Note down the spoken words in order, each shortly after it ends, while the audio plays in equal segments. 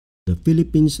the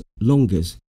Philippines'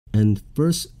 longest and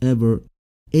first ever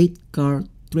 8-car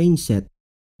train set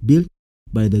built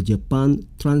by the Japan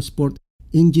Transport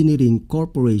Engineering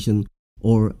Corporation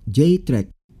or J-Trec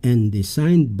and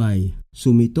designed by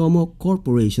Sumitomo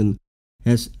Corporation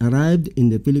has arrived in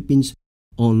the Philippines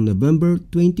on November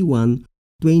 21,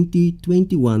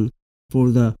 2021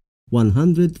 for the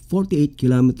 148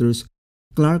 kilometers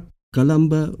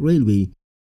Clark-Calamba Railway,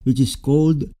 which is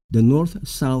called the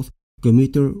North-South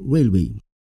Commuter Railway.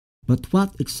 But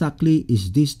what exactly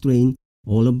is this train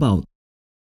all about?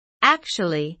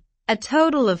 Actually, a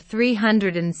total of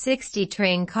 360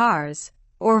 train cars,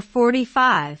 or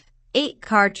 45,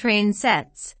 8-car train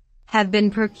sets, have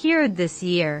been procured this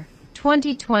year,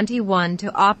 2021,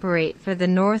 to operate for the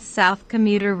North-South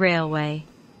Commuter Railway.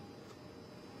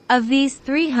 Of these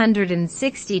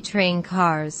 360 train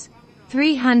cars,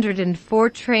 304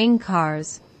 train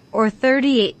cars, or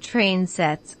 38 train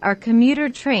sets, are commuter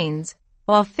trains,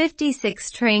 while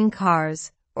 56 train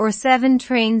cars, or 7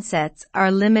 train sets,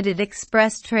 are limited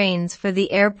express trains for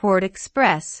the Airport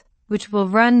Express, which will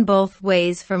run both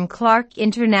ways from Clark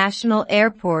International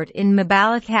Airport in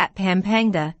Mabalacat,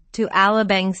 Pampanga, to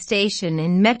Alabang Station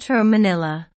in Metro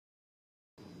Manila.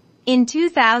 In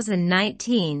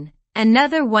 2019,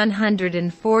 another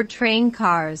 104 train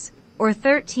cars, or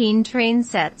 13 train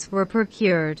sets, were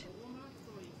procured.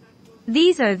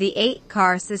 These are the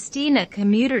 8-car Sustina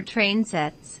Commuter train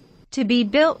sets, to be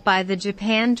built by the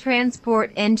Japan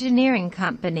Transport Engineering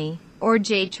Company, or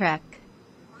J-Trec.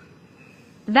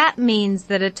 That means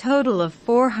that a total of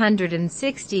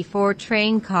 464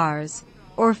 train cars,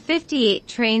 or 58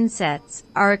 train sets,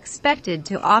 are expected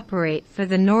to operate for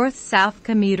the North-South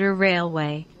Commuter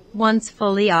Railway, once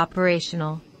fully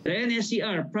operational. The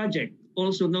NSCR project,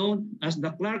 also known as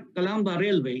the Clark-Calamba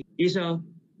Railway, is a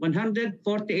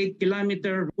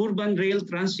 148-kilometer urban rail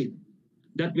transit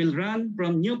that will run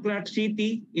from New Clark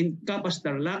City in Capas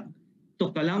Tarlac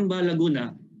to Calamba,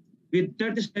 Laguna, with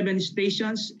 37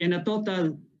 stations and a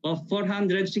total of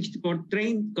 464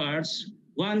 train cars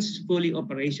once fully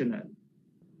operational.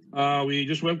 We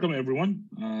just welcome everyone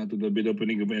to the bid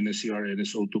opening of NSCR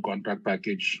NSO2 contract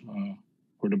package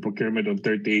for the procurement of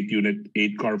 38-unit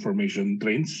 8-car formation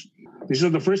trains. This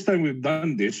is the first time we've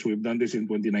done this. We've done this in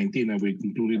 2019, and we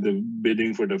concluded the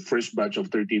bidding for the first batch of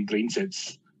 13 train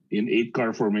sets in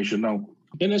 8-car formation now.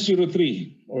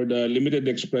 NS03, or the Limited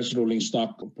Express Rolling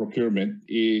Stock Procurement,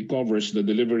 it covers the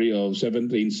delivery of 7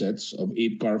 train sets of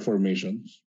 8-car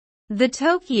formations. The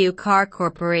Tokyo Car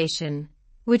Corporation,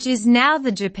 which is now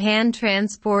the Japan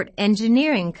Transport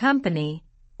Engineering Company,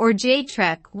 or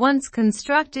J-Trec, once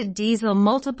constructed diesel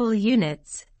multiple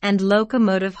units and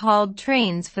locomotive-hauled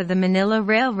trains for the Manila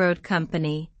Railroad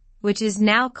Company, which is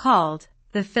now called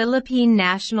the Philippine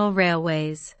National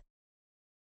Railways.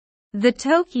 The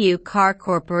Tokyo Car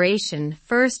Corporation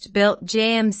first built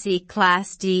JMC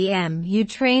Class DMU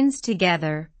trains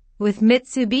together with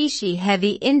Mitsubishi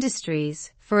Heavy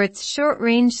Industries for its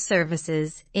short-range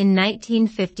services in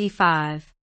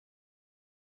 1955.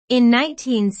 In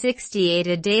 1968,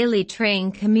 a daily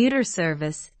train commuter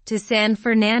service to San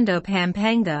Fernando,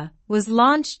 Pampanga, was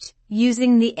launched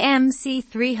using the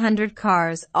MC300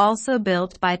 cars also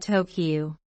built by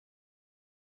Tokyo.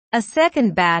 A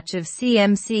second batch of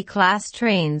CMC-class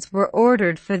trains were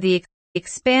ordered for the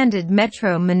expanded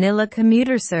Metro Manila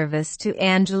commuter service to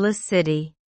Angeles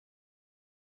City.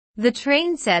 The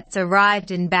train sets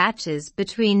arrived in batches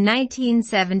between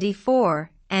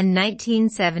 1974 and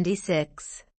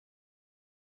 1976.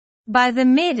 By the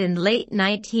mid and late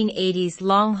 1980s,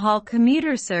 long-haul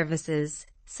commuter services,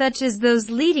 such as those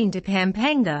leading to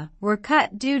Pampanga, were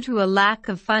cut due to a lack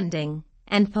of funding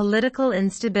and political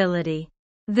instability.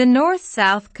 The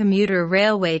North-South Commuter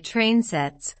Railway train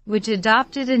sets, which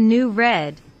adopted a new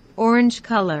red-orange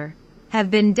color, have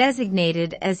been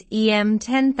designated as EM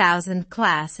 10,000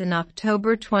 class in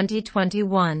October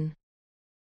 2021.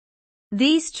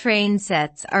 These train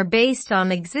sets are based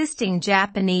on existing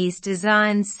Japanese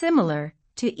designs similar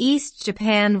to East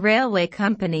Japan Railway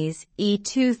Company's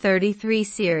E233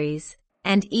 series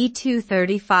and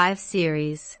E235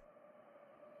 series.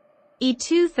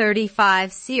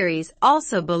 E235 series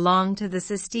also belong to the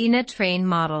Sustina train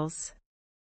models.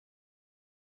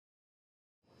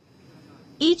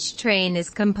 Each train is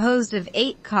composed of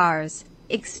 8 cars,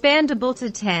 expandable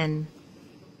to 10.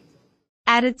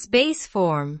 At its base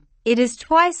form, it is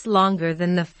twice longer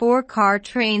than the 4-car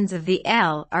trains of the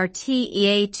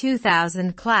LRT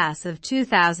 2000 class of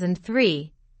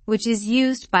 2003, which is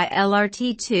used by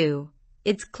LRT2,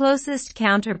 its closest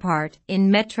counterpart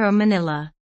in Metro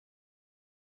Manila.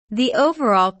 The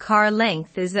overall car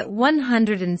length is at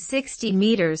 160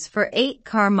 meters for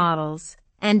 8-car models,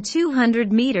 and 200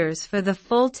 meters for the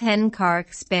full 10-car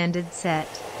expanded set.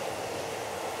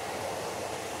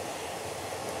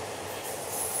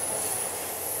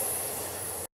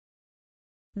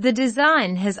 The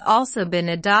design has also been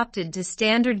adopted to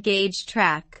standard gauge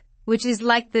track, which is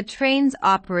like the trains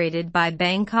operated by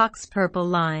Bangkok's Purple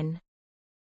Line.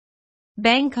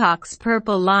 Bangkok's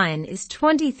Purple Line is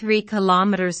 23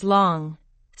 kilometers long,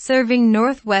 serving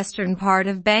northwestern part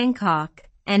of Bangkok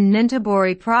and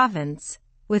Nonthaburi province,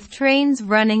 with trains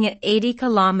running at 80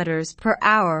 kilometers per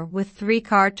hour with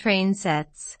 3-car train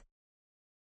sets.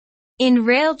 In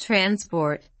rail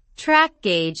transport, track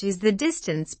gauge is the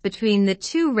distance between the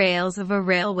two rails of a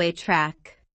railway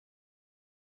track.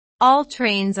 All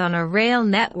trains on a rail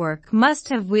network must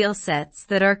have wheel sets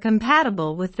that are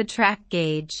compatible with the track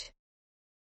gauge.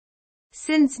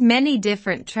 Since many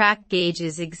different track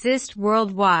gauges exist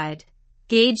worldwide,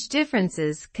 gauge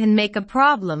differences can make a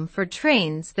problem for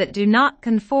trains that do not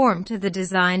conform to the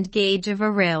designed gauge of a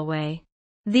railway.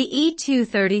 The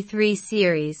E233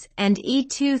 series and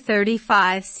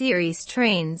E235 series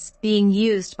trains being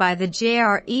used by the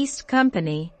JR East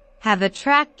Company have a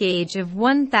track gauge of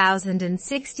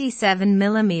 1067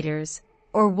 millimeters,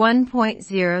 or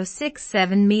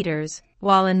 1.067 meters,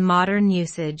 while in modern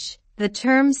usage, the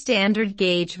term standard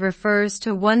gauge refers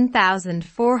to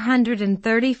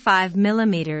 1435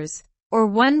 millimeters, or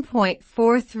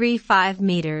 1.435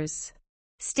 meters.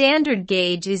 Standard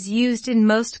gauge is used in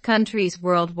most countries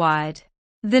worldwide.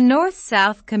 The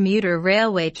North-South commuter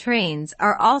railway trains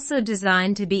are also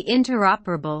designed to be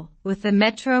interoperable with the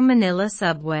Metro Manila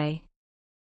subway.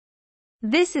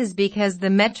 This is because the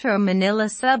Metro Manila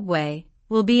subway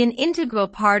will be an integral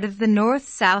part of the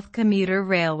North-South commuter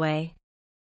railway.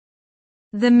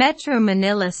 The Metro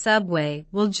Manila subway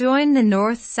will join the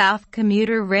North-South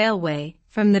commuter railway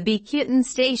from the Bicutan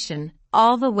station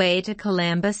all the way to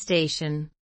Calamba station.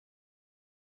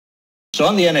 So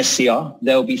on the NSCR,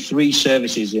 there will be 3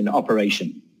 services in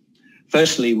operation.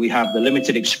 Firstly, we have the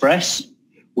Limited Express,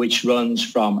 which runs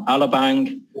from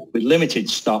Alabang with limited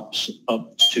stops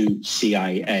up to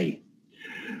CIA.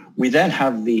 We then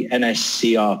have the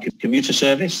NSCR commuter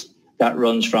service that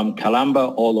runs from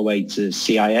Calamba all the way to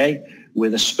CIA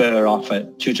with a spur off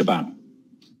at Tutaban.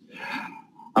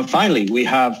 And finally, we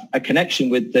have a connection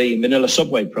with the Manila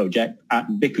Subway project at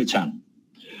Bicutan.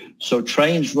 So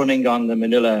trains running on the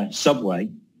Manila Subway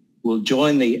will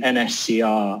join the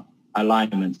NSCR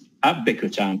alignment at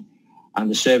Bicutan, and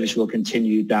the service will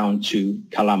continue down to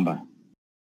Calamba.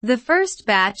 The first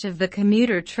batch of the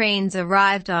commuter trains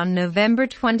arrived on November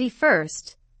 21,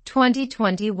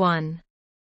 2021.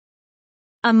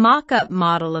 A mock-up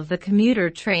model of the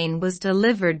commuter train was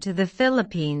delivered to the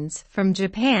Philippines from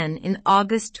Japan in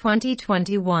August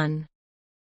 2021.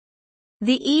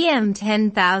 The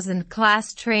EM-10000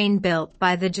 class train built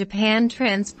by the Japan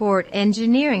Transport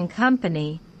Engineering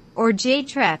Company, or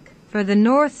J-Trec, for the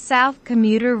North-South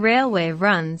commuter railway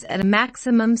runs at a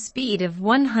maximum speed of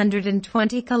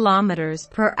 120 km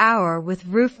per hour with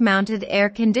roof-mounted air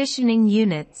conditioning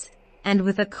units, and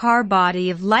with a car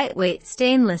body of lightweight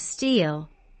stainless steel,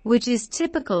 which is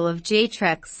typical of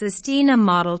J-Trec's Sustina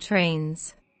model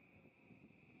trains.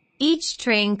 Each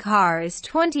train car is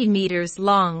 20 meters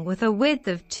long with a width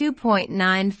of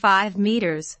 2.95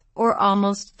 meters, or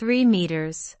almost 3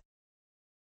 meters.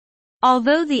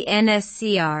 Although the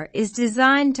NSCR is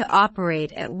designed to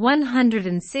operate at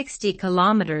 160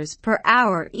 kilometers per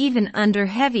hour even under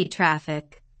heavy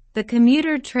traffic, the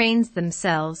commuter trains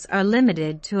themselves are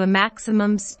limited to a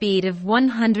maximum speed of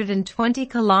 120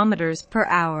 kilometers per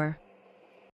hour.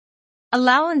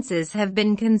 Allowances have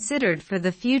been considered for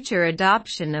the future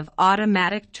adoption of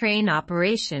automatic train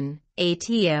operation,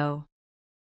 ATO.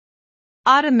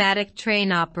 Automatic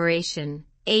train operation,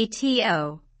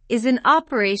 ATO, is an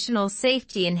operational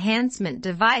safety enhancement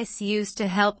device used to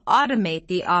help automate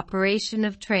the operation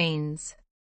of trains.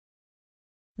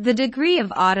 The degree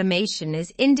of automation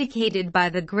is indicated by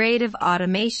the grade of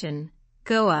automation,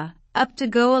 GOA, up to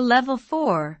GOA level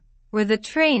 4, where the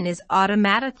train is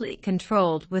automatically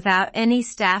controlled without any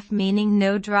staff, meaning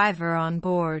no driver on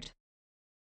board.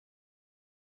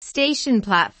 Station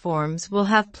platforms will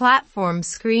have platform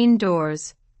screen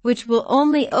doors, which will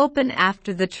only open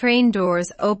after the train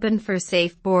doors open for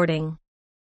safe boarding.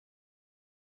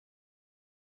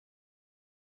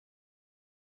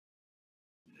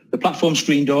 The platform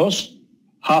screen doors,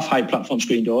 half-height platform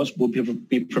screen doors, will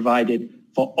be provided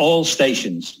for all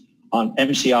stations on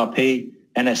MCRP,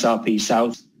 NSRP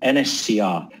South,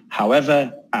 NSCR.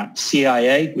 However, at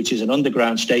CIA, which is an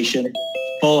underground station,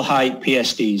 full-height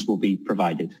PSDs will be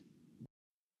provided.